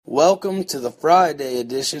Welcome to the Friday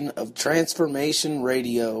edition of Transformation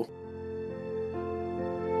Radio.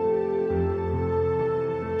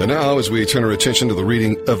 And now, as we turn our attention to the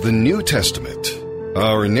reading of the New Testament,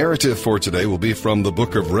 our narrative for today will be from the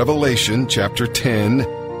book of Revelation, chapter 10,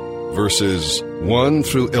 verses 1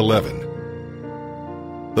 through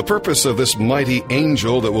 11. The purpose of this mighty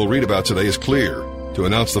angel that we'll read about today is clear: to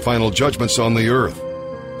announce the final judgments on the earth.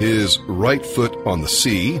 His right foot on the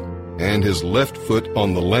sea and his left foot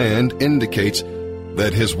on the land indicates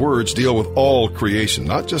that his words deal with all creation,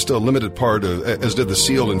 not just a limited part as did the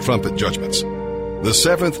seal and trumpet judgments. The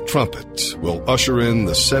seventh trumpet will usher in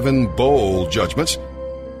the 7 bowl judgments,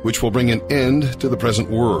 which will bring an end to the present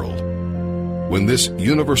world. When this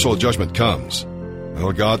universal judgment comes,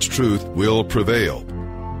 God's truth will prevail.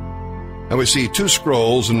 Now we see 2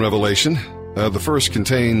 scrolls in Revelation. The first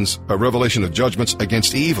contains a revelation of judgments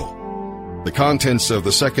against evil. The contents of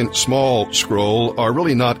the second small scroll are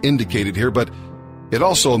really not indicated here, but it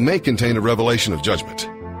also may contain a revelation of judgment.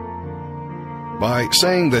 By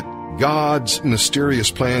saying that God's mysterious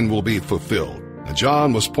plan will be fulfilled,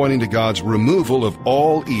 John was pointing to God's removal of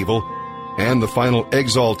all evil and the final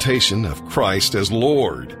exaltation of Christ as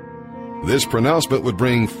Lord. This pronouncement would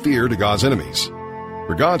bring fear to God's enemies.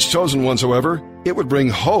 For God's chosen ones, however, it would bring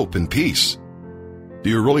hope and peace. Do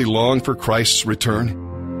you really long for Christ's return?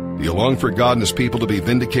 Do you long for God and His people to be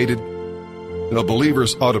vindicated?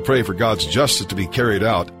 Believers ought to pray for God's justice to be carried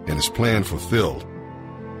out and His plan fulfilled.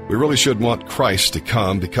 We really should want Christ to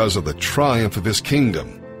come because of the triumph of His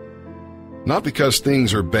kingdom. Not because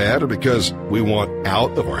things are bad or because we want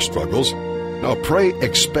out of our struggles. No, pray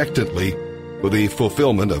expectantly for the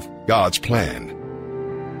fulfillment of God's plan.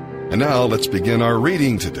 And now let's begin our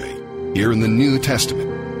reading today, here in the New Testament.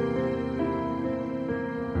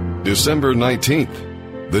 December 19th,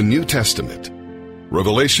 the New Testament.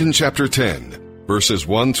 Revelation chapter 10, verses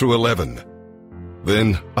 1 through 11.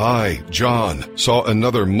 Then I, John, saw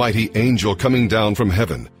another mighty angel coming down from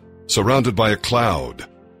heaven, surrounded by a cloud,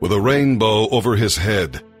 with a rainbow over his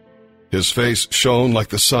head. His face shone like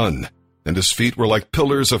the sun, and his feet were like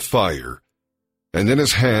pillars of fire. And in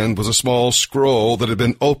his hand was a small scroll that had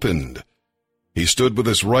been opened. He stood with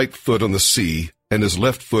his right foot on the sea and his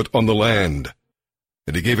left foot on the land.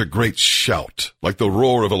 And he gave a great shout, like the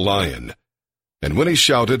roar of a lion. And when he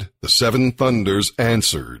shouted, the 7 thunders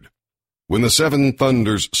answered. When the 7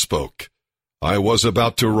 thunders spoke, I was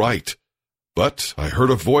about to write, but I heard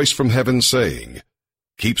a voice from heaven saying,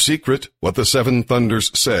 Keep secret what the 7 thunders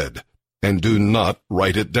said, and do not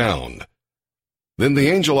write it down. Then the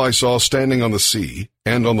angel I saw standing on the sea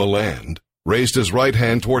and on the land raised his right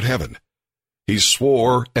hand toward heaven. He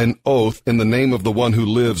swore an oath in the name of the one who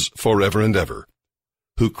lives forever and ever,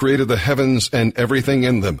 who created the heavens and everything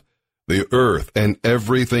in them, the earth and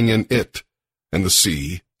everything in it, and the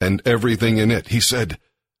sea and everything in it. He said,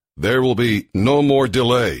 There will be no more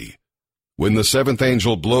delay. When the 7th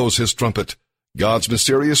angel blows his trumpet, God's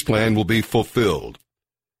mysterious plan will be fulfilled.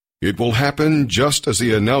 It will happen just as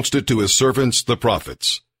he announced it to his servants, the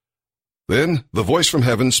prophets. Then the voice from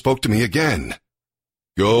heaven spoke to me again.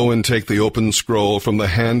 Go and take the open scroll from the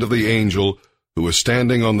hand of the angel who is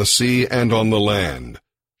standing on the sea and on the land.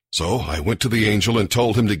 So I went to the angel and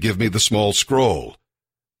told him to give me the small scroll.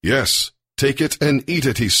 Yes, take it and eat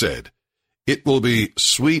it, he said. It will be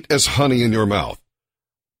sweet as honey in your mouth,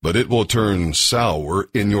 but it will turn sour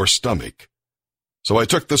in your stomach. So I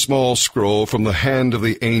took the small scroll from the hand of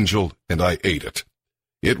the angel, and I ate it.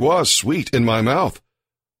 It was sweet in my mouth,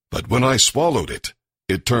 but when I swallowed it,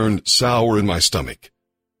 it turned sour in my stomach.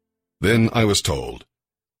 Then I was told,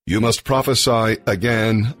 You must prophesy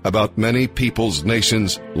again about many peoples,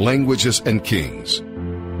 nations, languages, and kings.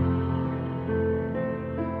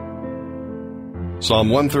 Psalm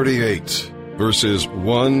 138, verses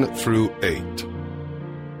 1 through 8.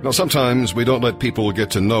 Now, sometimes we don't let people get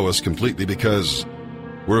to know us completely because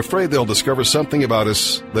we're afraid they'll discover something about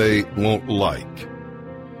us they won't like.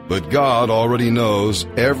 But God already knows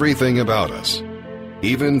everything about us,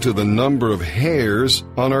 even to the number of hairs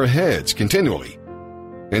on our heads continually.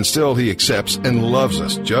 And still He accepts and loves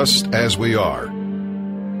us just as we are.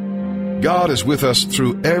 God is with us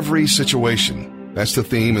through every situation. That's the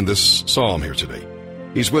theme in this psalm here today.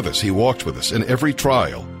 He's with us. He walked with us in every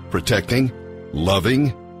trial, protecting,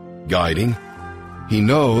 loving, guiding. He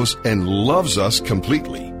knows and loves us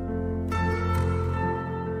completely.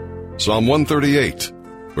 Psalm 138,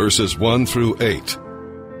 verses 1 through 8,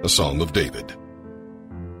 a psalm of David.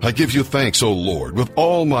 I give you thanks, O Lord, with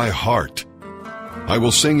all my heart. I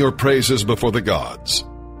will sing your praises before the gods.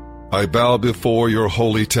 I bow before your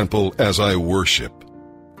holy temple as I worship.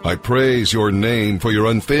 I praise your name for your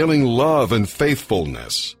unfailing love and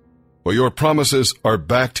faithfulness. for your promises are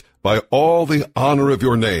backed by all the honor of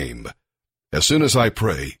your name. As soon as I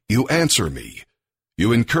pray, you answer me.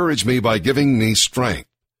 You encourage me by giving me strength.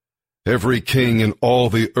 Every king in all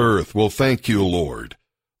the earth will thank you, Lord,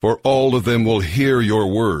 for all of them will hear your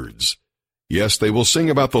words. Yes, they will sing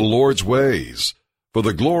about the Lord's ways, for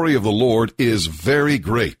the glory of the Lord is very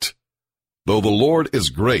great. Though the Lord is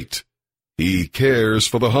great, he cares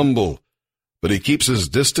for the humble, but he keeps his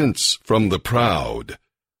distance from the proud.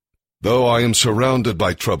 Though I am surrounded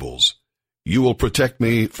by troubles, you will protect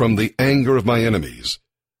me from the anger of my enemies.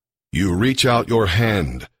 You reach out your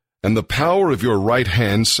hand, and the power of your right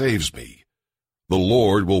hand saves me. The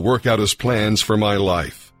Lord will work out his plans for my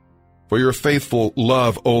life. For your faithful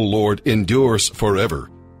love, O Lord, endures forever.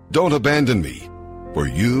 Don't abandon me, for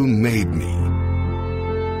you made me.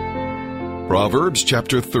 Proverbs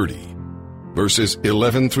chapter 30, verses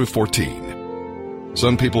 11 through 14.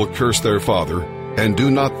 Some people curse their father and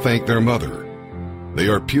do not thank their mother. They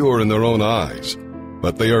are pure in their own eyes,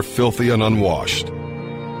 but they are filthy and unwashed.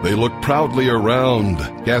 They look proudly around,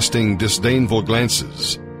 casting disdainful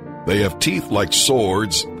glances. They have teeth like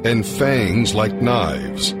swords and fangs like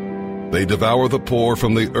knives. They devour the poor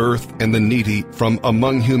from the earth and the needy from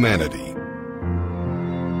among humanity.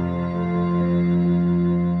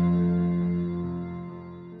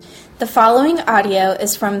 The following audio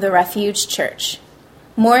is from the Refuge Church.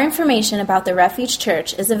 More information about the Refuge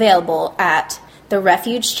Church is available at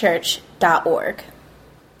therefugechurch.org.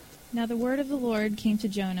 Now the word of the Lord came to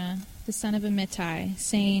Jonah, the son of Amittai,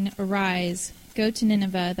 saying, Arise, go to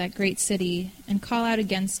Nineveh, that great city, and call out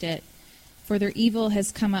against it, for their evil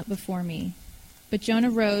has come up before me. But Jonah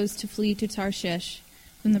rose to flee to Tarshish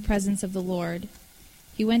from the presence of the Lord.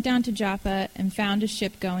 He went down to Joppa and found a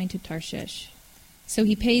ship going to Tarshish. So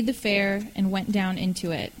he paid the fare and went down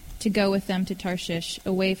into it, to go with them to Tarshish,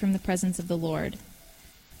 away from the presence of the Lord.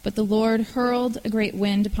 But the Lord hurled a great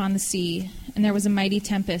wind upon the sea, and there was a mighty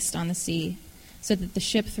tempest on the sea, so that the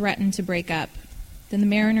ship threatened to break up. Then the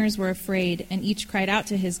mariners were afraid, and each cried out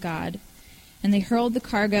to his God. And they hurled the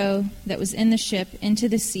cargo that was in the ship into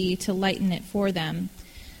the sea to lighten it for them.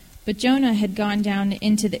 But Jonah had gone down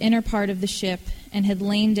into the inner part of the ship, and had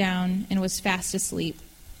lain down and was fast asleep.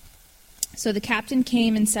 So the captain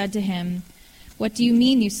came and said to him, What do you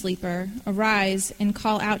mean, you sleeper? Arise and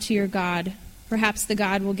call out to your God. Perhaps the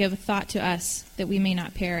God will give a thought to us, that we may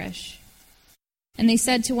not perish. And they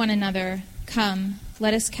said to one another, Come,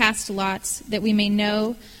 let us cast lots, that we may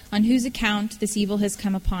know on whose account this evil has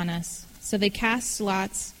come upon us. So they cast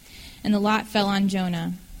lots, and the lot fell on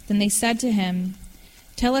Jonah. Then they said to him,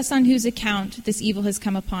 Tell us on whose account this evil has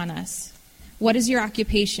come upon us. What is your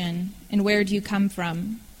occupation, and where do you come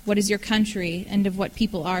from? What is your country, and of what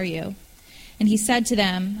people are you? And he said to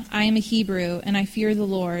them, I am a Hebrew, and I fear the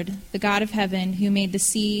Lord, the God of heaven, who made the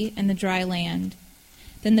sea and the dry land.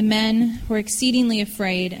 Then the men were exceedingly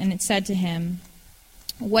afraid, and it said to him,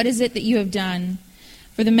 What is it that you have done?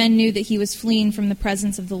 For the men knew that he was fleeing from the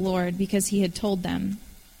presence of the Lord, because he had told them.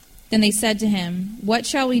 Then they said to him, What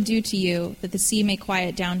shall we do to you, that the sea may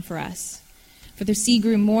quiet down for us? For the sea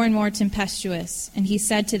grew more and more tempestuous, and he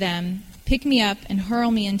said to them, Pick me up and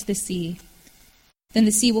hurl me into the sea. Then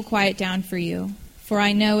the sea will quiet down for you, for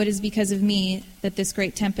I know it is because of me that this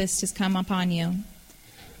great tempest has come upon you.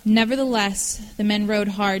 Nevertheless, the men rowed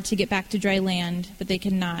hard to get back to dry land, but they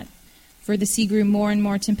could not, for the sea grew more and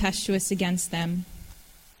more tempestuous against them.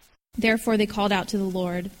 Therefore they called out to the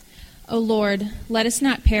Lord, O Lord, let us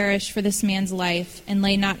not perish for this man's life, and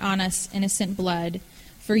lay not on us innocent blood.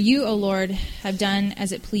 For you, O Lord, have done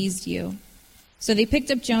as it pleased you. So they picked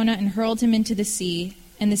up Jonah and hurled him into the sea,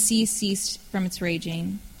 and the sea ceased from its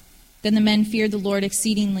raging. Then the men feared the Lord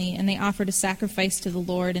exceedingly, and they offered a sacrifice to the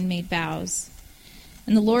Lord and made vows.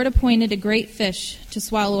 And the Lord appointed a great fish to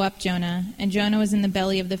swallow up Jonah, and Jonah was in the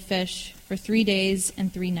belly of the fish for 3 days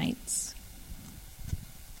and 3 nights.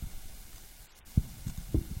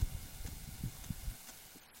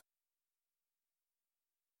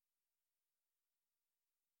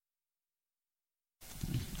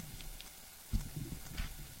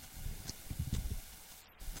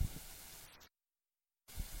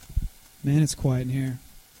 Man, it's quiet in here.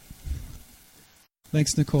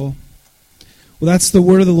 Thanks, Nicole. Well, that's the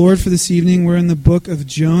word of the Lord for this evening. We're in the book of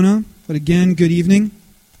Jonah. But again, good evening.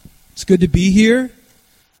 It's good to be here.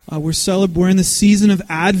 We're in the season of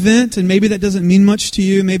Advent, and maybe that doesn't mean much to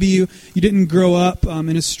you. Maybe you didn't grow up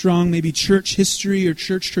in a strong maybe church history or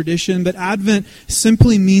church tradition, but Advent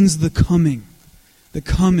simply means the coming. The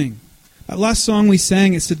coming. That last song we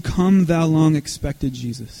sang, it said, Come thou long expected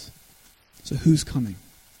Jesus. So who's coming?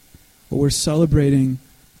 Well, we're celebrating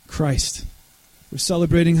Christ. We're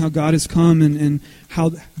celebrating how God has come and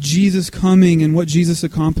how Jesus coming and what Jesus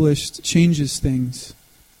accomplished changes things.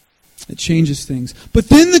 It changes things. But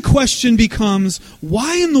then the question becomes,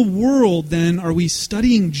 why in the world then are we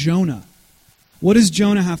studying Jonah? What does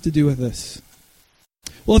Jonah have to do with this?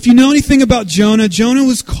 Well, if you know anything about Jonah, Jonah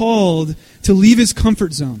was called to leave his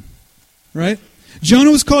comfort zone, right?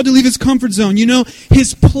 Jonah was called to leave his comfort zone. You know,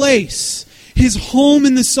 his place, his home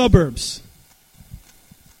in the suburbs,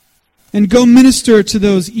 and go minister to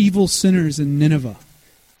those evil sinners in Nineveh.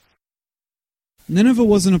 Nineveh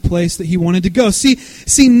wasn't a place that he wanted to go. See,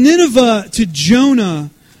 Nineveh to Jonah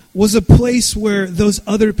was a place where those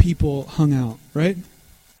other people hung out, right?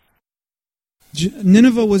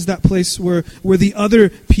 Nineveh was that place where the other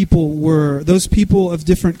people were, those people of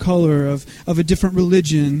different color, of a different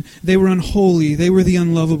religion. They were unholy. They were the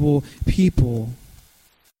unlovable people.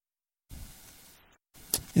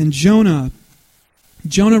 And Jonah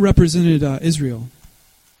represented Israel,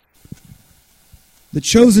 the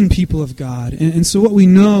chosen people of God. And so what we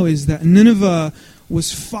know is that Nineveh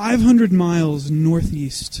was 500 miles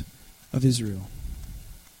northeast of Israel.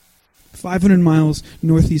 500 miles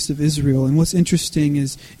northeast of Israel. And what's interesting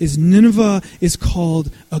is Nineveh is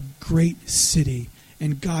called a great city.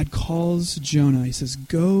 And God calls Jonah. He says,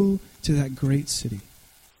 go to that great city.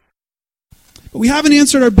 But we haven't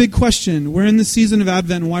answered our big question. We're in the season of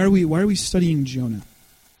Advent. Why are we studying Jonah?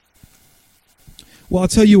 Well, I'll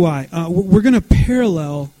tell you why. We're going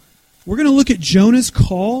to look at Jonah's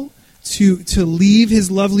call to leave his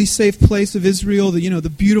lovely, safe place of Israel, the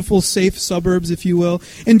beautiful, safe suburbs, if you will,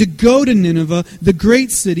 and to go to Nineveh, the great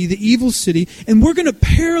city, the evil city. And we're going to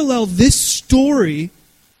parallel this story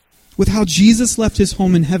with how Jesus left his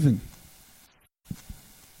home in heaven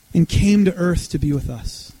and came to earth to be with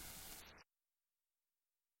us.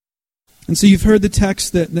 And so you've heard the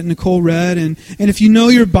text that Nicole read, and if you know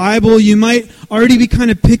your Bible, you might already be kind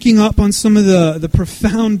of picking up on some of the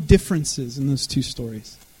profound differences in those two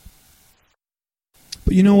stories.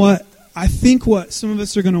 But you know what? I think what some of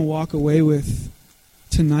us are going to walk away with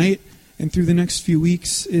tonight and through the next few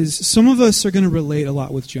weeks is some of us are going to relate a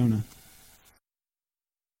lot with Jonah.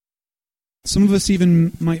 Some of us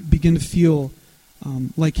even might begin to feel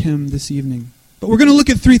like him this evening. But we're going to look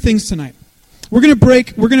at three things tonight. We're going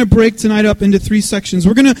to break tonight up into three sections.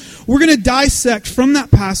 We're going to dissect from that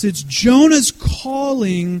passage Jonah's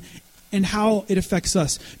calling and how it affects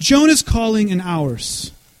us. Jonah's calling and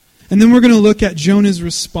ours. And then we're going to look at Jonah's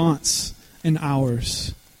response and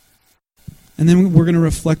ours. And then we're going to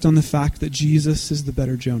reflect on the fact that Jesus is the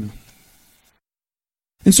better Jonah.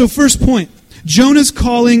 And so first point, Jonah's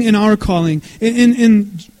calling and our calling.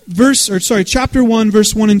 In chapter 1,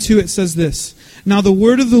 verse 1 and 2, it says this. Now the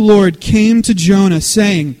word of the Lord came to Jonah,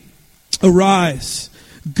 saying, Arise,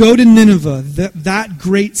 go to Nineveh, that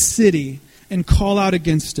great city, and call out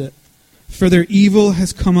against it, for their evil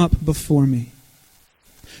has come up before me.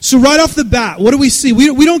 So right off the bat, what do we see?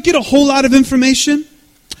 We don't get a whole lot of information,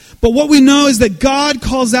 but what we know is that God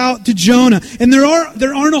calls out to Jonah, and there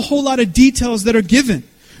aren't a whole lot of details that are given.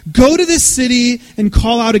 Go to this city and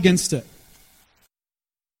call out against it.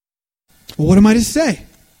 Well, what am I to say?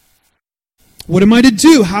 What am I to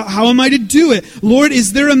do? How am I to do it? Lord,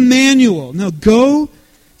 is there a manual? No, go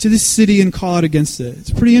to this city and call out against it.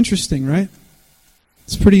 It's pretty interesting, right?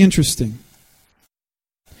 It's pretty interesting.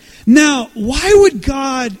 Now, why would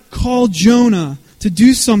God call Jonah to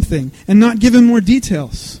do something and not give him more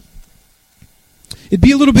details? It'd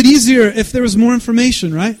be a little bit easier if there was more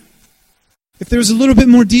information, right? If there was a little bit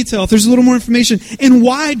more detail, if there's a little more information. And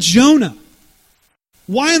why Jonah?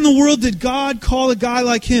 Why in the world did God call a guy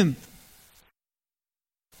like him?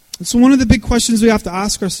 And so one of the big questions we have to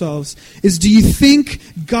ask ourselves is, do you think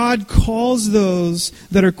God calls those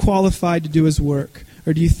that are qualified to do his work?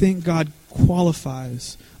 Or do you think God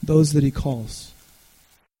qualifies those that he calls?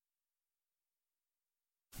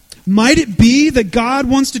 Might it be that God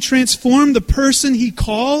wants to transform the person he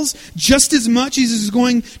calls just as much as he's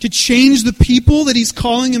going to change the people that he's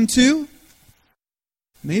calling him to?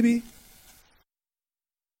 Maybe.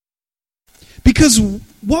 Because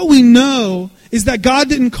what we know is that God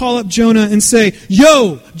didn't call up Jonah and say,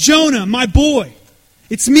 Yo, Jonah, my boy,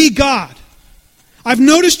 it's me, God. I've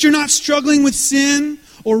noticed you're not struggling with sin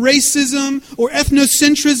or racism or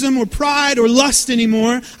ethnocentrism or pride or lust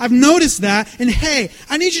anymore. I've noticed that. And hey,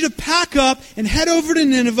 I need you to pack up and head over to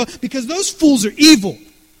Nineveh because those fools are evil.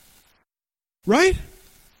 Right?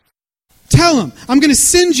 Tell them, I'm going to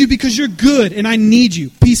send you because you're good and I need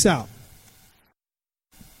you. Peace out.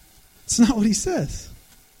 It's not what he says.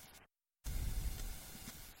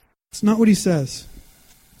 It's not what he says.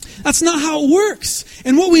 That's not how it works.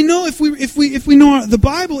 And what we know if we know the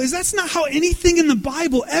Bible is that's not how anything in the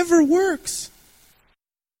Bible ever works.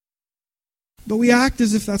 But we act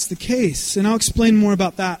as if that's the case. And I'll explain more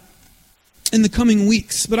about that in the coming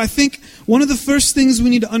weeks. But I think one of the first things we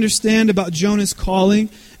need to understand about Jonah's calling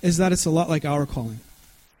is that it's a lot like our calling.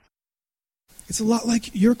 It's a lot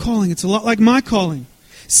like your calling. It's a lot like my calling.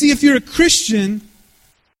 See, if you're a Christian,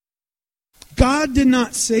 God did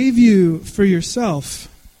not save you for yourself.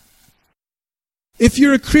 If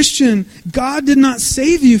you're a Christian, God did not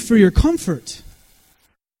save you for your comfort.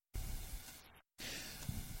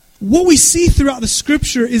 What we see throughout the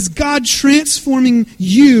Scripture is God transforming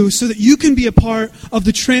you so that you can be a part of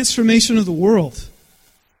the transformation of the world.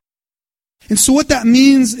 And so what that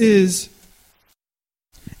means is,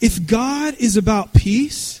 if God is about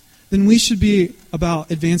peace, then we should be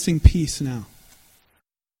about advancing peace now.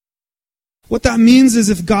 What that means is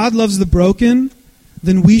if God loves the broken,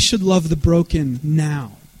 then we should love the broken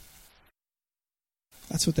now.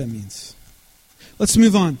 That's what that means. Let's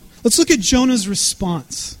move on. Let's look at Jonah's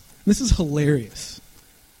response. This is hilarious.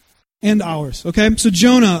 And ours, okay? So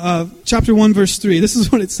Jonah, chapter 1, verse 3, this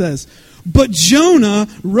is what it says. But Jonah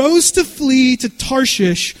rose to flee to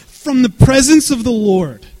Tarshish from the presence of the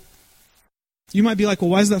Lord. You might be like,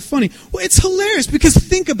 well, why is that funny? Well, it's hilarious because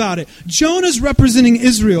think about it. Jonah's representing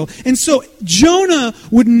Israel. And so Jonah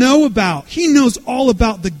would he knows all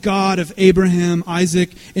about the God of Abraham,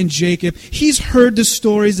 Isaac, and Jacob. He's heard the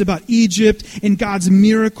stories about Egypt and God's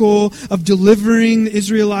miracle of delivering the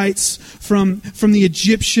Israelites from the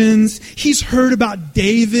Egyptians. He's heard about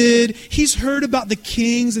David. He's heard about the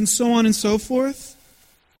kings and so on and so forth.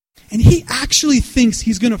 And he actually thinks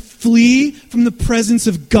he's going to flee from the presence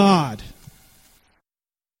of God.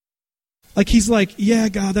 Like he's like, yeah,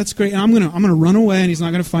 God, that's great. And I'm gonna run away and he's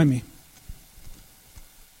not gonna find me.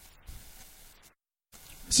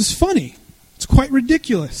 This is funny. It's quite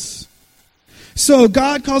ridiculous. So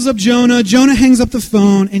God calls up Jonah. Jonah hangs up the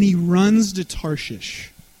phone and he runs to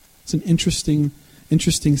Tarshish. It's an interesting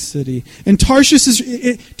city. And Tarshish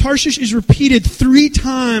is repeated 3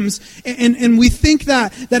 times. And we think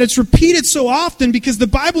that it's repeated so often because the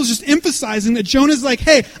Bible is just emphasizing that Jonah's like,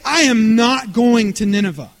 hey, I am not going to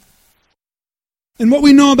Nineveh. And what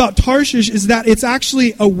we know about Tarshish is that it's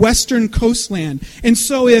actually a western coastland. And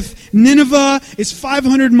so if Nineveh is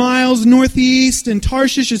 500 miles northeast and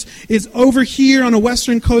Tarshish is over here on a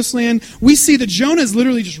western coastland, we see that Jonah is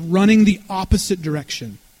literally just running the opposite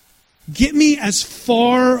direction. Get me as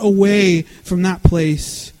far away from that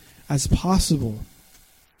place as possible.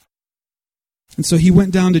 And so he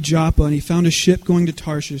went down to Joppa and he found a ship going to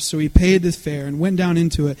Tarshish. So he paid the fare and went down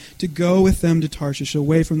into it to go with them to Tarshish,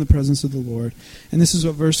 away from the presence of the Lord. And this is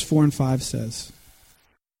what verse 4 and 5 says.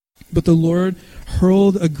 But the Lord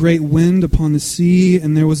hurled a great wind upon the sea,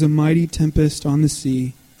 and there was a mighty tempest on the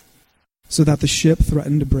sea, so that the ship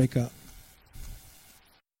threatened to break up.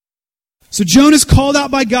 So Jonah's called out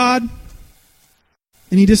by God,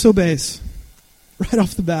 and he disobeys. Right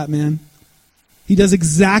off the bat, man. He does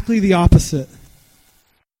exactly the opposite.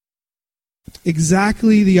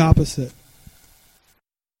 Exactly the opposite.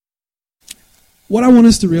 What I want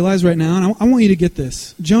us to realize right now, and I want you to get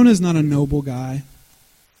this, Jonah's not a noble guy.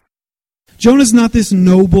 Jonah's not this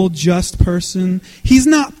noble, just person. He's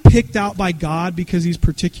not picked out by God because he's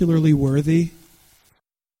particularly worthy.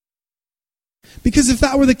 Because if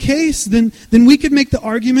that were the case, then we could make the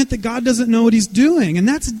argument that God doesn't know what he's doing, and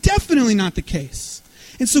that's definitely not the case.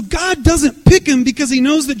 And so God doesn't pick him because he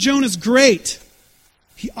knows that Jonah's great.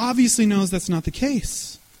 He obviously knows that's not the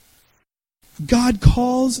case. God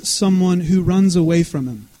calls someone who runs away from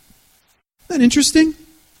him. Isn't that interesting?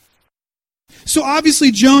 So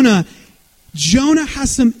obviously Jonah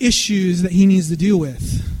has some issues that he needs to deal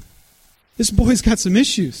with. This boy's got some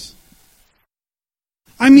issues.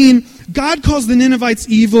 I mean, God calls the Ninevites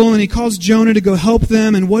evil and he calls Jonah to go help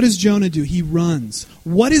them. And what does Jonah do? He runs.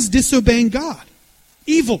 What is disobeying God?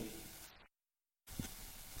 Evil.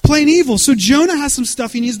 Plain evil. So Jonah has some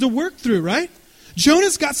stuff he needs to work through, right?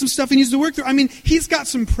 Jonah's got some stuff he needs to work through. I mean, he's got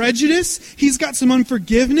some prejudice. He's got some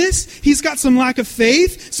unforgiveness. He's got some lack of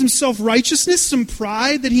faith, some self-righteousness, some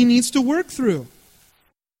pride that he needs to work through.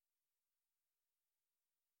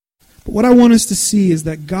 But what I want us to see is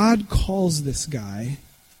that God calls this guy,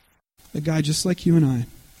 a guy just like you and I,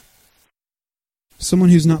 someone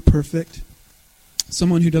who's not perfect,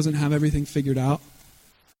 someone who doesn't have everything figured out,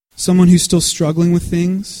 someone who's still struggling with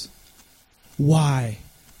things. Why?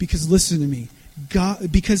 Because listen to me.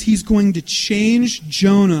 Because he's going to change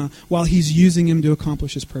Jonah while he's using him to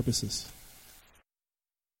accomplish his purposes.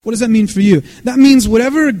 What does that mean for you? That means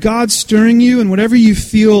whatever God's stirring you and whatever you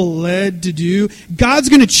feel led to do, God's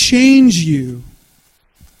going to change you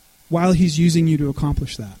while he's using you to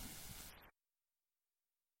accomplish that.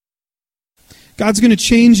 God's going to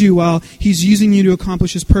change you while he's using you to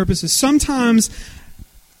accomplish his purposes. Sometimes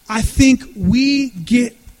I think we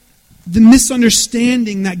get the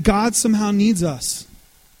misunderstanding that God somehow needs us.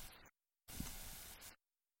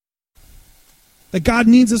 That God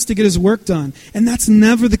needs us to get his work done. And that's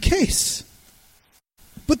never the case.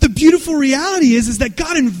 But the beautiful reality is that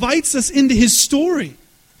God invites us into his story.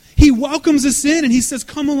 He welcomes us in and he says,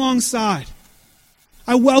 come alongside.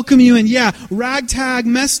 I welcome you in. Yeah, ragtag,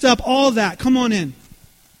 messed up, all that. Come on in.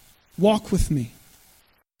 Walk with me.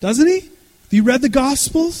 Doesn't he? Have you read the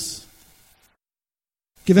Gospels?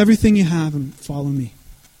 Give everything you have and follow me.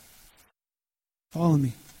 Follow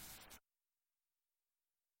me.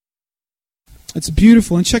 It's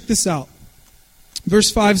beautiful. And check this out. Verse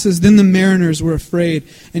 5 says, then the mariners were afraid,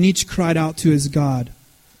 and each cried out to his God.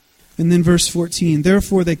 And then verse 14,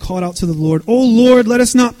 therefore they called out to the Lord, O Lord, let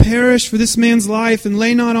us not perish for this man's life, and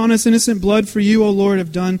lay not on us innocent blood, for you, O Lord,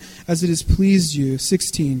 have done as it has pleased you.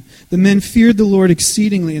 16, the men feared the Lord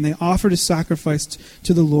exceedingly, and they offered a sacrifice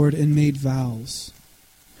to the Lord and made vows.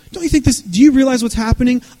 Don't you think this? Do you realize what's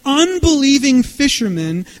happening? Unbelieving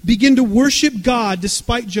fishermen begin to worship God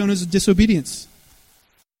despite Jonah's disobedience.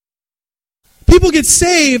 People get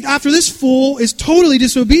saved after this fool is totally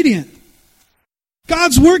disobedient.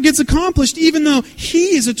 God's work gets accomplished even though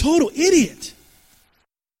he is a total idiot.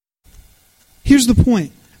 Here's the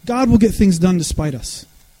point. God will get things done despite us.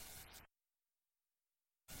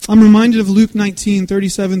 I'm reminded of Luke 19,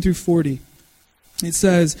 37 through 40. It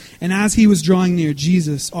says, and as he was drawing near,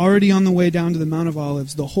 Jesus, already on the way down to the Mount of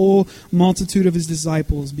Olives, the whole multitude of his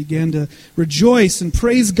disciples began to rejoice and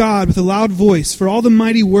praise God with a loud voice for all the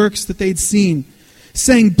mighty works that they'd seen,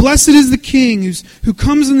 saying, blessed is the King who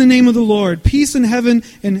comes in the name of the Lord, peace in heaven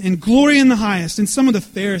and glory in the highest. And some of the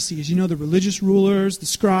Pharisees, the religious rulers, the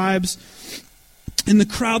scribes, in the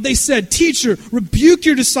crowd, they said, teacher, rebuke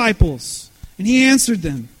your disciples. And he answered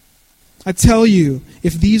them, I tell you,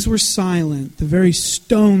 if these were silent, the very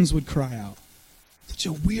stones would cry out. Such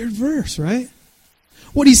a weird verse, right?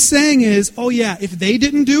 What he's saying is, oh yeah, if they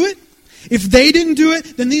didn't do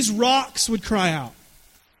it, then these rocks would cry out.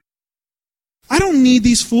 I don't need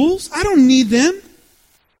these fools. I don't need them.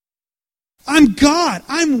 I'm God.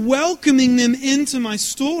 I'm welcoming them into my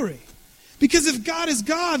story. Because if God is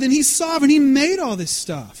God, then he's sovereign. He made all this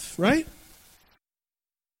stuff, right?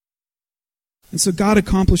 And so God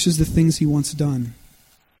accomplishes the things he wants done.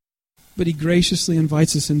 But he graciously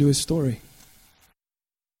invites us into his story.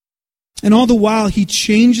 And all the while, he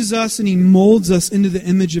changes us and he molds us into the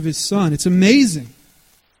image of his Son. It's amazing.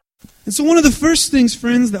 And so one of the first things,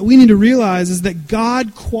 friends, that we need to realize is that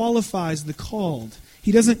God qualifies the called.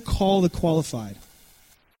 He doesn't call the qualified.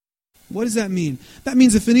 What does that mean? That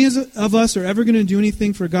means if any of us are ever going to do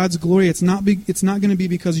anything for God's glory, it's not going to be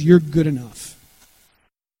because you're good enough.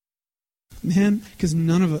 Man, because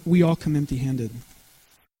we all come empty-handed.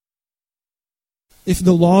 If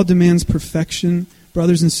the law demands perfection,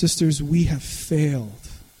 brothers and sisters, we have failed.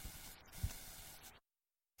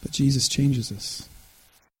 But Jesus changes us.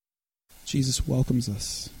 Jesus welcomes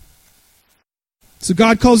us. So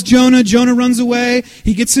God calls Jonah. Jonah runs away.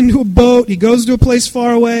 He gets into a boat. He goes to a place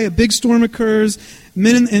far away. A big storm occurs.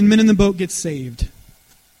 Men in the boat get saved.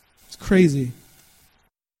 It's crazy.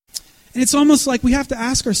 And it's almost like we have to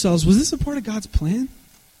ask ourselves, was this a part of God's plan?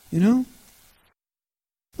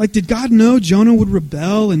 Like, did God know Jonah would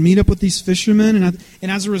rebel and meet up with these fishermen,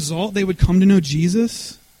 and as a result, they would come to know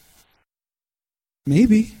Jesus?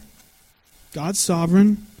 Maybe. God's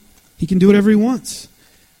sovereign. He can do whatever he wants.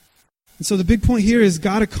 And so the big point here is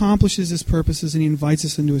God accomplishes his purposes, and he invites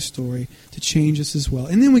us into his story to change us as well.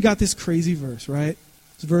 And then we got this crazy verse, right?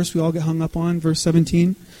 This verse we all get hung up on, verse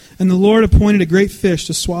 17. And the Lord appointed a great fish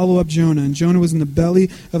to swallow up Jonah, and Jonah was in the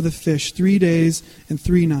belly of the fish 3 days and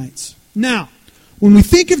 3 nights. Now, when we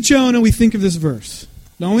think of Jonah, we think of this verse,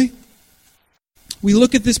 don't we? We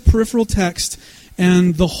look at this peripheral text,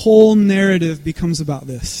 and the whole narrative becomes about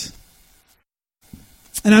this.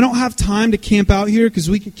 And I don't have time to camp out here,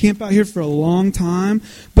 because we could camp out here for a long time.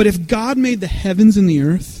 But if God made the heavens and the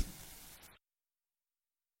earth,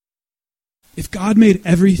 if God made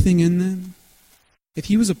everything in them, if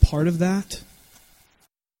he was a part of that,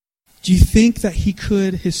 do you think that he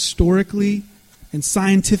could historically and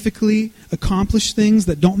scientifically accomplish things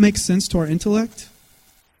that don't make sense to our intellect?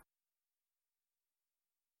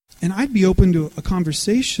 And I'd be open to a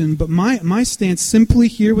conversation, but my stance simply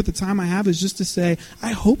here with the time I have is just to say,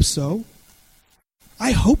 I hope so.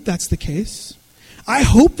 I hope that's the case. I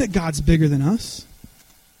hope that God's bigger than us.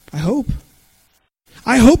 I hope.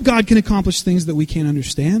 I hope God can accomplish things that we can't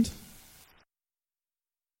understand.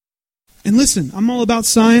 And listen, I'm all about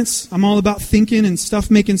science. I'm all about thinking and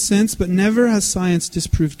stuff making sense, but never has science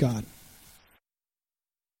disproved God.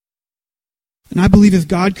 And I believe if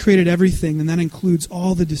God created everything, then that includes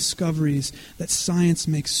all the discoveries that science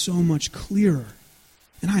makes so much clearer.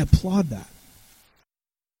 And I applaud that.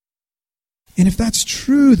 And if that's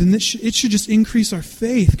true, then it should just increase our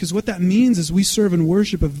faith, because what that means is we serve and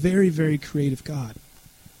worship a very, very creative God.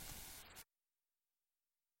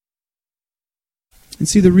 And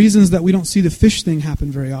see, the reasons that we don't see the fish thing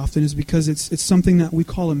happen very often is because it's something that we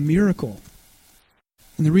call a miracle.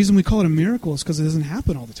 And the reason we call it a miracle is because it doesn't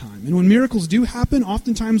happen all the time. And when miracles do happen,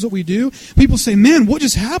 oftentimes what we do, people say, man, what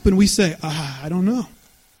just happened? We say, I don't know.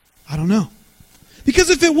 I don't know. Because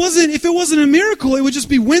if it wasn't a miracle, it would just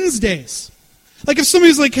be Wednesdays. Like if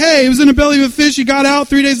somebody's like, hey, he was in the belly of a fish, he got out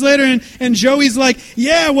 3 days later, and Joey's like,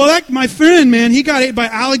 yeah, well, my friend, man, he got ate by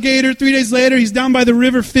alligator 3 days later, he's down by the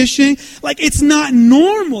river fishing. Like, it's not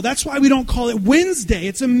normal. That's why we don't call it Wednesday.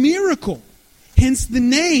 It's a miracle. Hence the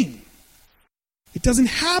name. It doesn't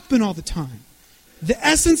happen all the time. The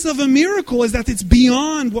essence of a miracle is that it's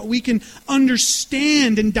beyond what we can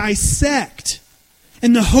understand and dissect.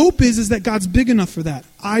 And the hope is that God's big enough for that.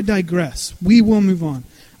 I digress. We will move on.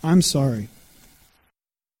 I'm sorry.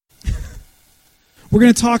 We're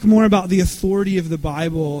going to talk more about the authority of the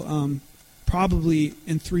Bible probably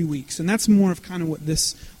in 3 weeks. And that's more of kind of what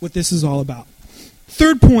this is all about.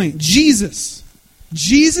 Third point, Jesus.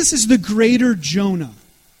 Jesus is the greater Jonah.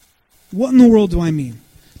 What in the world do I mean?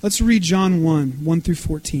 Let's read John 1 through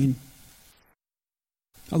 14.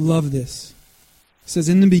 I love this. It says,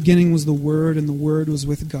 in the beginning was the Word, and the Word was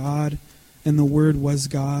with God, and the Word was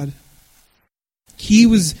God. He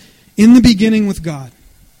was in the beginning with God.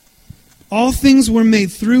 All things were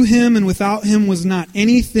made through him, and without him was not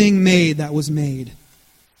anything made that was made.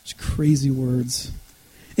 Such crazy words.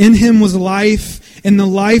 In him was life, and the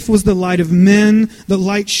life was the light of men. The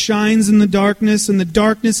light shines in the darkness, and the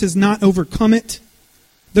darkness has not overcome it.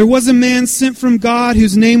 There was a man sent from God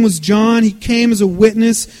whose name was John. He came as a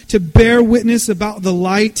witness to bear witness about the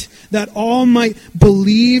light, that all might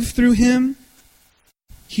believe through him.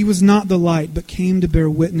 He was not the light, but came to bear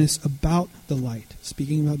witness about the light.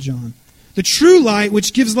 Speaking about John. The true light,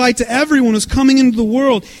 which gives light to everyone, was coming into the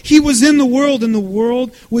world. He was in the world, and the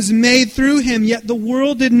world was made through him, yet the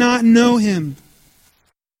world did not know him.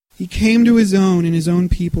 He came to his own, and his own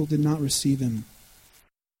people did not receive him.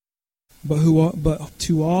 But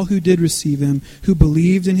to all who did receive him, who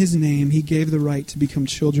believed in his name, he gave the right to become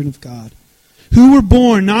children of God. Who were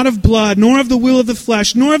born not of blood, nor of the will of the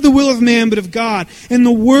flesh, nor of the will of man, but of God. And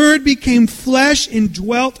the Word became flesh and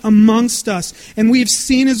dwelt amongst us. And we have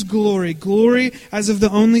seen his glory, glory as of the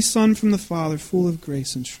only Son from the Father, full of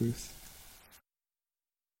grace and truth.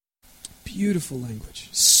 Beautiful language.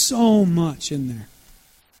 So much in there.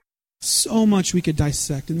 So much we could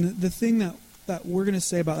dissect. And the thing that we're going to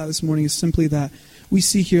say about that this morning is simply that we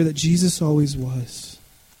see here that Jesus always was.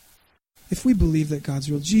 If we believe that God's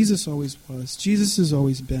real, Jesus always was. Jesus has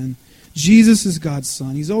always been. Jesus is God's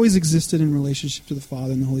Son. He's always existed in relationship to the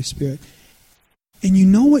Father and the Holy Spirit. And you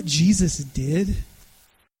know what Jesus did?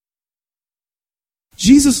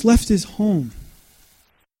 Jesus left his home.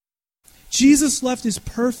 Jesus left his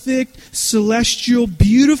perfect, celestial,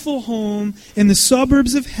 beautiful home in the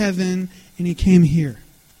suburbs of heaven, and he came here.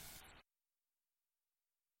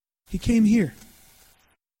 He came here.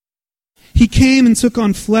 He came and took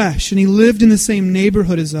on flesh, and he lived in the same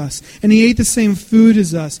neighborhood as us, and he ate the same food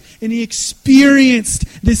as us, and he experienced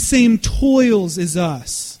the same toils as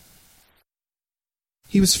us.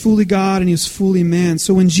 He was fully God and he was fully man.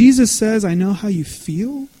 So when Jesus says, I know how you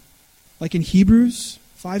feel, like in Hebrews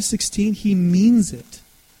 5:16, he means it.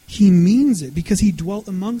 He means it because he dwelt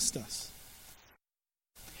amongst us.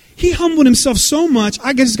 He humbled himself so much,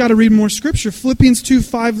 I just got to read more scripture. Philippians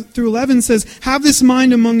 2:5-11 says, have this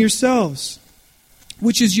mind among yourselves,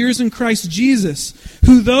 which is yours in Christ Jesus,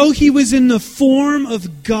 who though he was in the form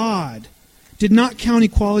of God, did not count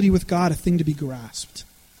equality with God a thing to be grasped.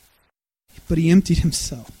 But he emptied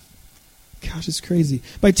himself. Gosh, it's crazy.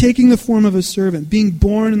 By taking the form of a servant, being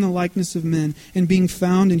born in the likeness of men, and being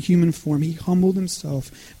found in human form, he humbled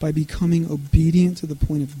himself by becoming obedient to the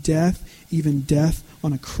point of death, even death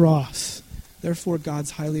on a cross. Therefore,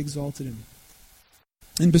 God's highly exalted him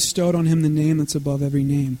and bestowed on him the name that's above every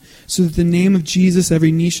name, so that the name of Jesus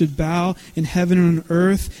every knee should bow in heaven and on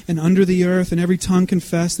earth and under the earth, and every tongue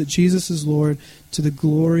confess that Jesus is Lord, to the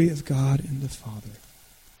glory of God and the Father.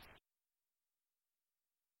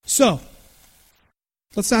 So,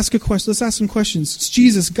 Let's ask a question. Let's ask some questions.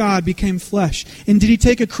 Jesus, God, became flesh. And did he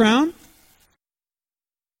take a crown?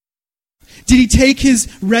 Did he take his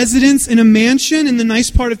residence in a mansion in the nice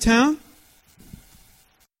part of town?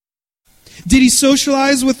 Did he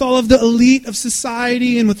socialize with all of the elite of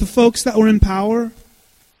society and with the folks that were in power?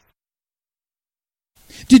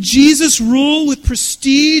 Did Jesus rule with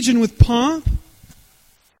prestige and with pomp?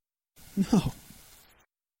 No.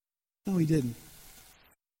 No, he didn't.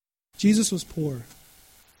 Jesus was poor.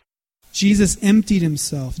 Jesus emptied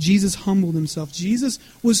himself. Jesus humbled himself. Jesus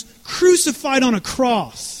was crucified on a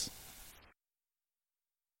cross.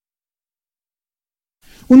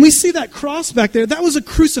 When we see that cross back there, that was a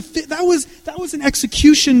crucifix. That was an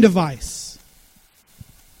execution device.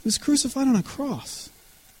 He was crucified on a cross.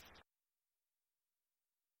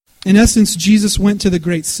 In essence, Jesus went to the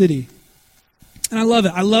great city. And I love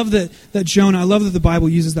it. I love that Jonah, I love that the Bible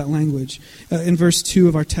uses that language. In verse 2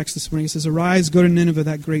 of our text this morning, it says, "Arise, go to Nineveh,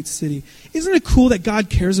 that great city." Isn't it cool that God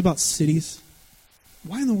cares about cities?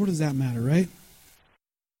 Why in the world does that matter, right?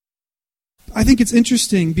 I think it's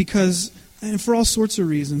interesting because, and for all sorts of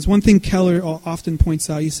reasons. One thing Keller often points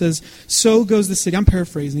out, he says, "So goes the city." I'm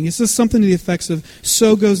paraphrasing. He says something to the effects of,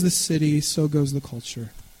 "So goes the city, so goes the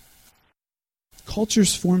culture."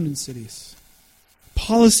 Culture's formed in cities.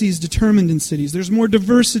 Policies determined in cities. There's more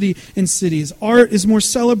diversity in cities. Art is more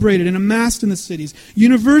celebrated and amassed in the cities.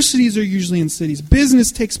 Universities are usually in cities.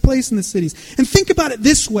 Business takes place in the cities. And think about it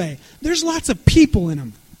this way. There's lots of people in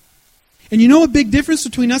them. And you know a big difference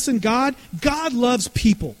between us and God? God loves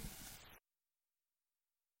people.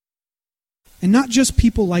 And not just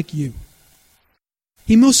people like you.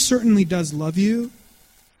 He most certainly does love you,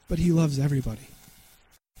 but he loves everybody.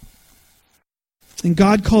 And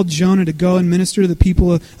God called Jonah to go and minister to the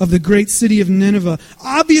people of the great city of Nineveh.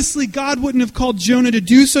 Obviously, God wouldn't have called Jonah to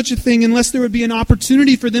do such a thing unless there would be an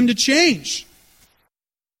opportunity for them to change.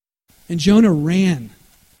 And Jonah ran.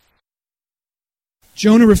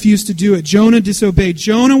 Jonah refused to do it. Jonah disobeyed.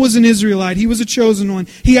 Jonah was an Israelite. He was a chosen one.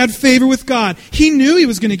 He had favor with God. He knew he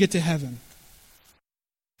was going to get to heaven.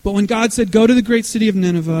 But when God said, "Go to the great city of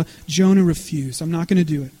Nineveh," Jonah refused. "I'm not going to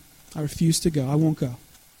do it. I refuse to go. I won't go."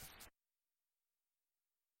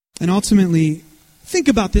 And ultimately, think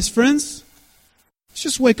about this, friends. Let's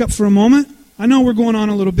just wake up for a moment. I know we're going on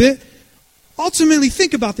a little bit. Ultimately,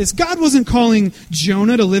 think about this. God wasn't calling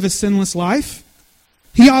Jonah to live a sinless life.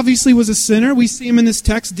 He obviously was a sinner. We see him in this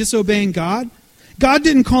text disobeying God. God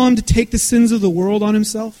didn't call him to take the sins of the world on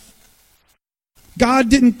himself. God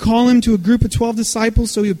didn't call him to a group of 12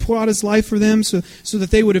 disciples so he would pour out his life for them so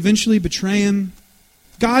that they would eventually betray him.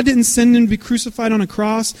 God didn't send him to be crucified on a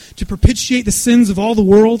cross to propitiate the sins of all the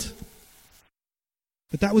world.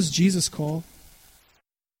 But that was Jesus' call.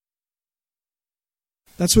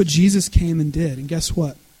 That's what Jesus came and did. And guess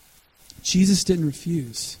what? Jesus didn't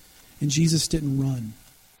refuse. And Jesus didn't run.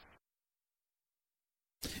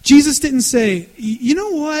 Jesus didn't say, "You know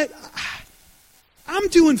what? I'm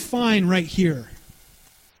doing fine right here.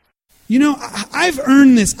 You know, I've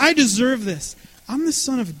earned this. I deserve this. I'm the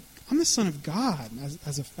son of God,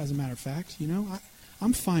 as a matter of fact. You know,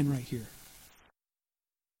 I'm fine right here."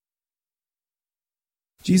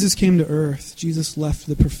 Jesus came to earth. Jesus left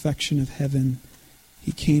the perfection of heaven.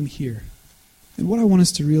 He came here. And what I want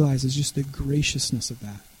us to realize is just the graciousness of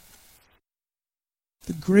that.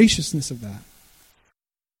 The graciousness of that.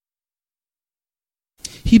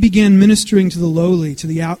 He began ministering to the lowly, to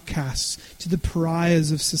the outcasts, to the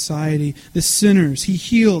pariahs of society, the sinners. He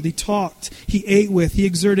healed, he talked, he ate with, he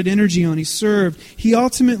exerted energy on, he served. He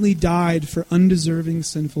ultimately died for undeserving,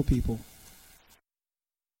 sinful people.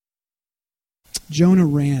 Jonah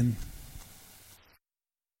ran.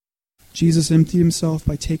 Jesus emptied himself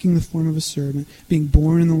by taking the form of a servant, being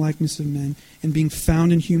born in the likeness of men, and being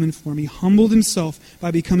found in human form. He humbled himself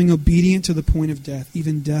by becoming obedient to the point of death,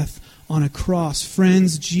 even death on a cross.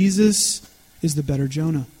 Friends, Jesus is the better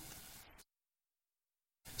Jonah.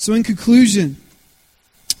 So in conclusion,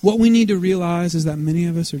 what we need to realize is that many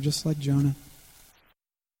of us are just like Jonah.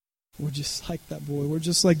 We're just like that boy. We're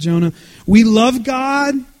just like Jonah. We love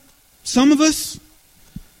God. Some of us,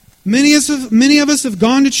 many of us have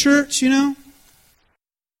gone to church, you know.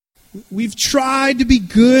 We've tried to be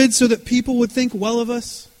good so that people would think well of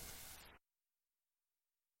us.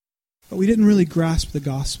 But we didn't really grasp the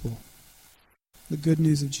gospel, the good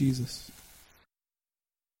news of Jesus.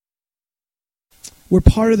 We're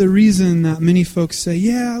part of the reason that many folks say,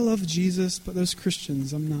 "Yeah, I love Jesus, but those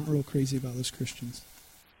Christians, I'm not real crazy about those Christians."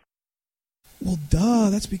 Well,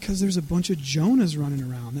 duh, that's because there's a bunch of Jonahs running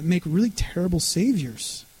around that make really terrible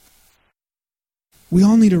saviors. We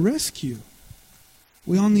all need a rescue.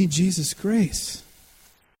 We all need Jesus' grace.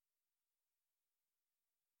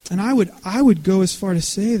 And I would go as far to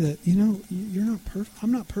say that, you're not perfect.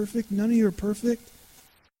 I'm not perfect. None of you are perfect.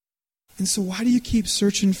 And so why do you keep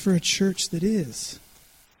searching for a church that is?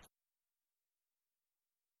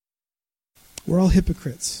 We're all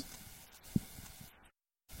hypocrites.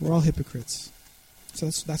 We're all hypocrites. So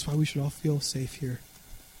that's why we should all feel safe here.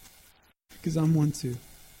 Because I'm one too.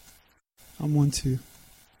 I'm one too.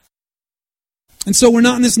 And so we're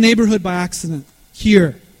not in this neighborhood by accident.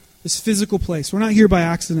 Here. This physical place. We're not here by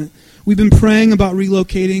accident. We've been praying about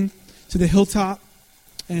relocating to the Hilltop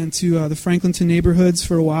and to the Franklinton neighborhoods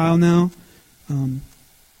for a while now.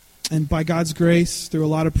 And by God's grace, through a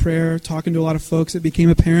lot of prayer, talking to a lot of folks, it became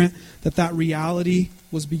apparent that reality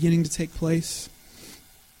was beginning to take place.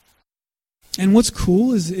 And what's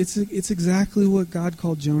cool is it's exactly what God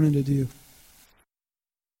called Jonah to do.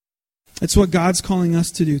 It's what God's calling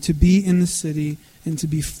us to do, to be in the city and to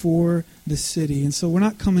be for the city. And so we're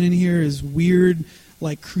not coming in here as weird,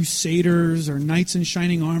 like crusaders or knights in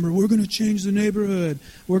shining armor. We're going to change the neighborhood.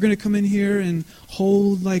 We're going to come in here and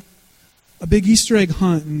hold like a big Easter egg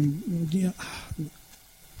hunt. And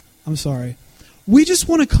I'm sorry. We just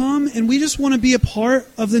want to come and we just want to be a part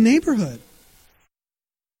of the neighborhood.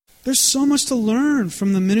 There's so much to learn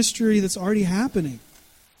from the ministry that's already happening.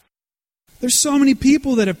 There's so many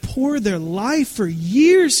people that have poured their life for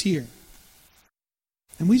years here.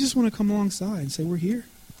 And we just want to come alongside and say, we're here.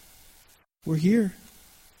 We're here.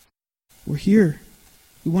 We're here.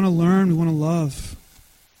 We want to learn. We want to love.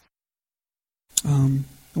 And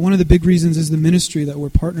one of the big reasons is the ministry that we're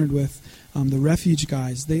partnered with, the Refuge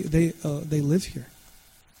guys. They live here.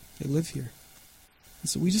 They live here. And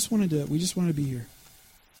so we just wanted to be here.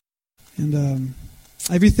 And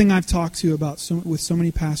everything I've talked to about with so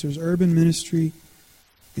many pastors, urban ministry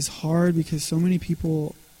is hard because so many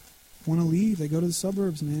people want to leave. They go to the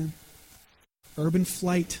suburbs, man. Urban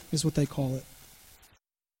flight is what they call it.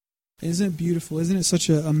 Isn't it beautiful? Isn't it such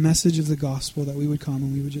a message of the gospel that we would come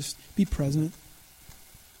and we would just be present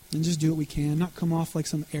and just do what we can, not come off like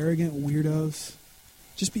some arrogant weirdos.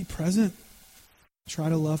 Just be present. Try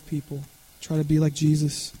to love people. Try to be like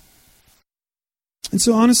Jesus. And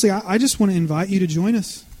so honestly, I just want to invite you to join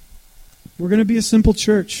us. We're going to be a simple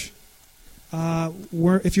church.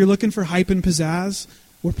 If you're looking for hype and pizzazz,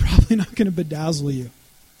 we're probably not going to bedazzle you.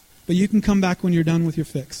 But you can come back when you're done with your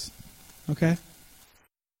fix. Okay?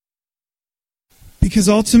 Because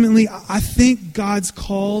ultimately, I think God's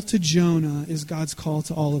call to Jonah is God's call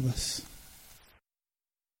to all of us.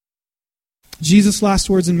 Jesus' last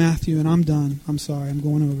words in Matthew, and I'm done. I'm sorry, I'm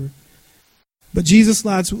going over. But Jesus'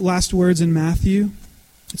 last words in Matthew,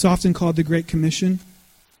 it's often called the Great Commission.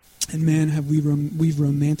 And man, we've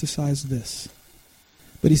romanticized this.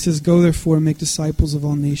 But he says, "Go therefore and make disciples of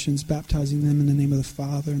all nations, baptizing them in the name of the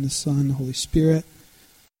Father and the Son and the Holy Spirit,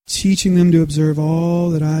 teaching them to observe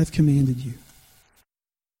all that I've commanded you."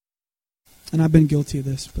 And I've been guilty of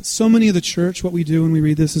this. But so many of the church, what we do when we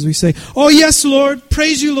read this is we say, "Oh yes, Lord,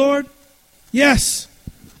 praise you, Lord. Yes,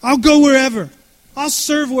 I'll go wherever. I'll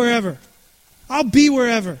serve wherever. I'll be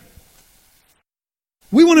wherever."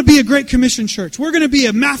 We want to be a Great Commission church. We're going to be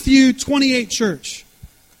a Matthew 28 church.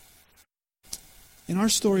 And our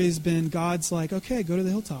story has been God's like, okay, go to the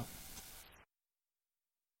hilltop.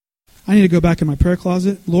 I need to go back in my prayer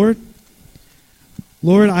closet. Lord,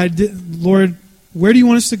 where do you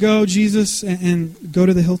want us to go, Jesus? And go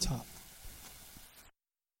to the hilltop.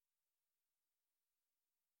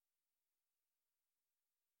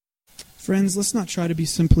 Friends, let's not try to be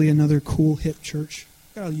simply another cool, hip church.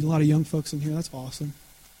 Got a lot of young folks in here. That's awesome.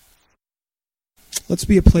 Let's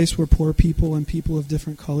be a place where poor people and people of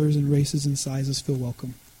different colors and races and sizes feel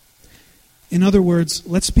welcome. In other words,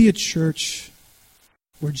 let's be a church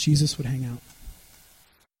where Jesus would hang out.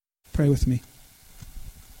 Pray with me.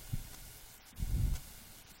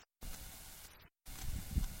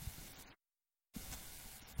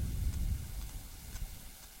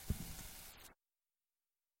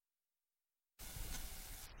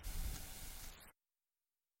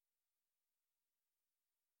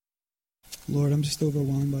 Lord, I'm just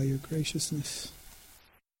overwhelmed by your graciousness.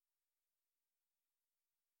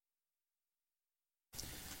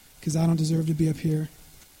 Because I don't deserve to be up here.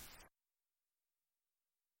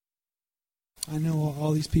 I know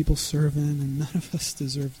all these people serving, and none of us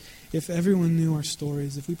deserve. If everyone knew our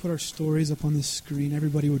stories, if we put our stories up on this screen,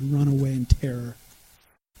 everybody would run away in terror.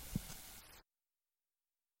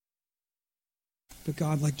 But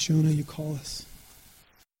God, like Jonah, you call us.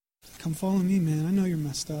 Come follow me, man. I know you're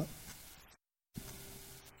messed up.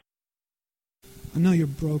 I know you're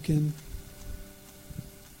broken.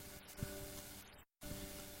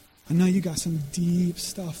 I know you got some deep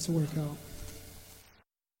stuff to work out.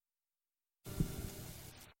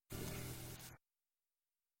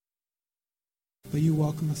 But you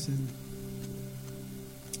welcome us in.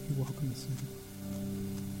 You welcome us in.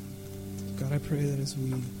 God, I pray that as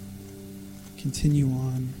we continue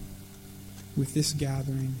on with this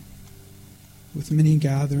gathering, with many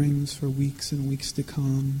gatherings for weeks and weeks to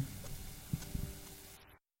come,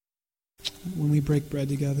 when we break bread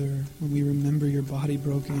together, when we remember your body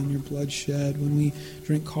broken, your blood shed, when we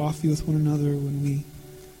drink coffee with one another, when we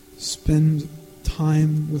spend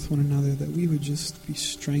time with one another, that we would just be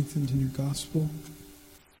strengthened in your gospel.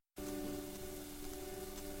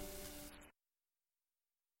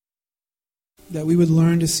 That we would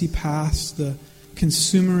learn to see past the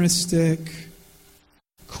consumeristic,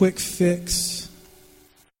 quick fix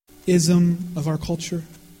ism of our culture.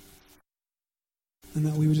 And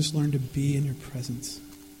that we would just learn to be in your presence.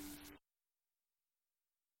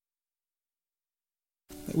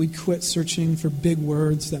 That we'd quit searching for big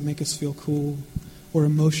words that make us feel cool or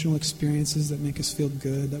emotional experiences that make us feel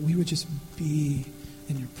good. That we would just be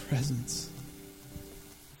in your presence.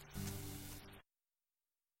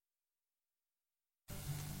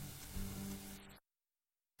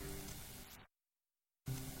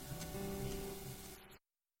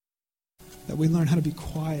 That we learn how to be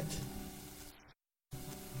quiet.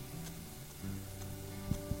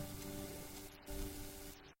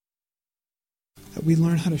 That we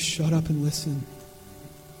learn how to shut up and listen.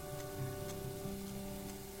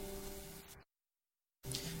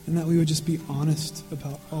 And that we would just be honest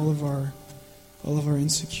about all of our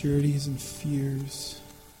insecurities and fears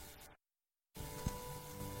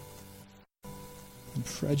and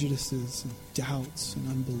prejudices and doubts and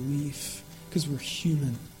unbelief, because we're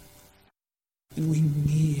human and we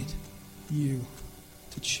need you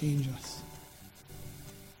to change us.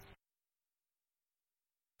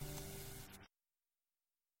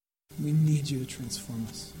 We need you to transform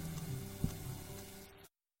us.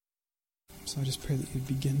 So I just pray that you'd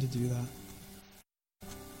begin to do that.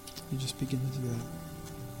 You just begin to do that.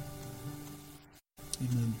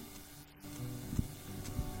 Amen.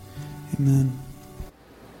 Amen.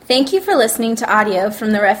 Thank you for listening to audio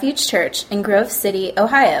from the Refuge Church in Grove City,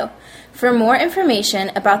 Ohio. For more information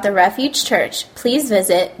about the Refuge Church, please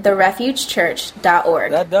visit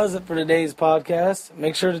therefugechurch.org. That does it for today's podcast.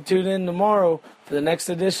 Make sure to tune in tomorrow for the next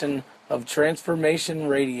edition of Transformation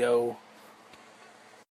Radio.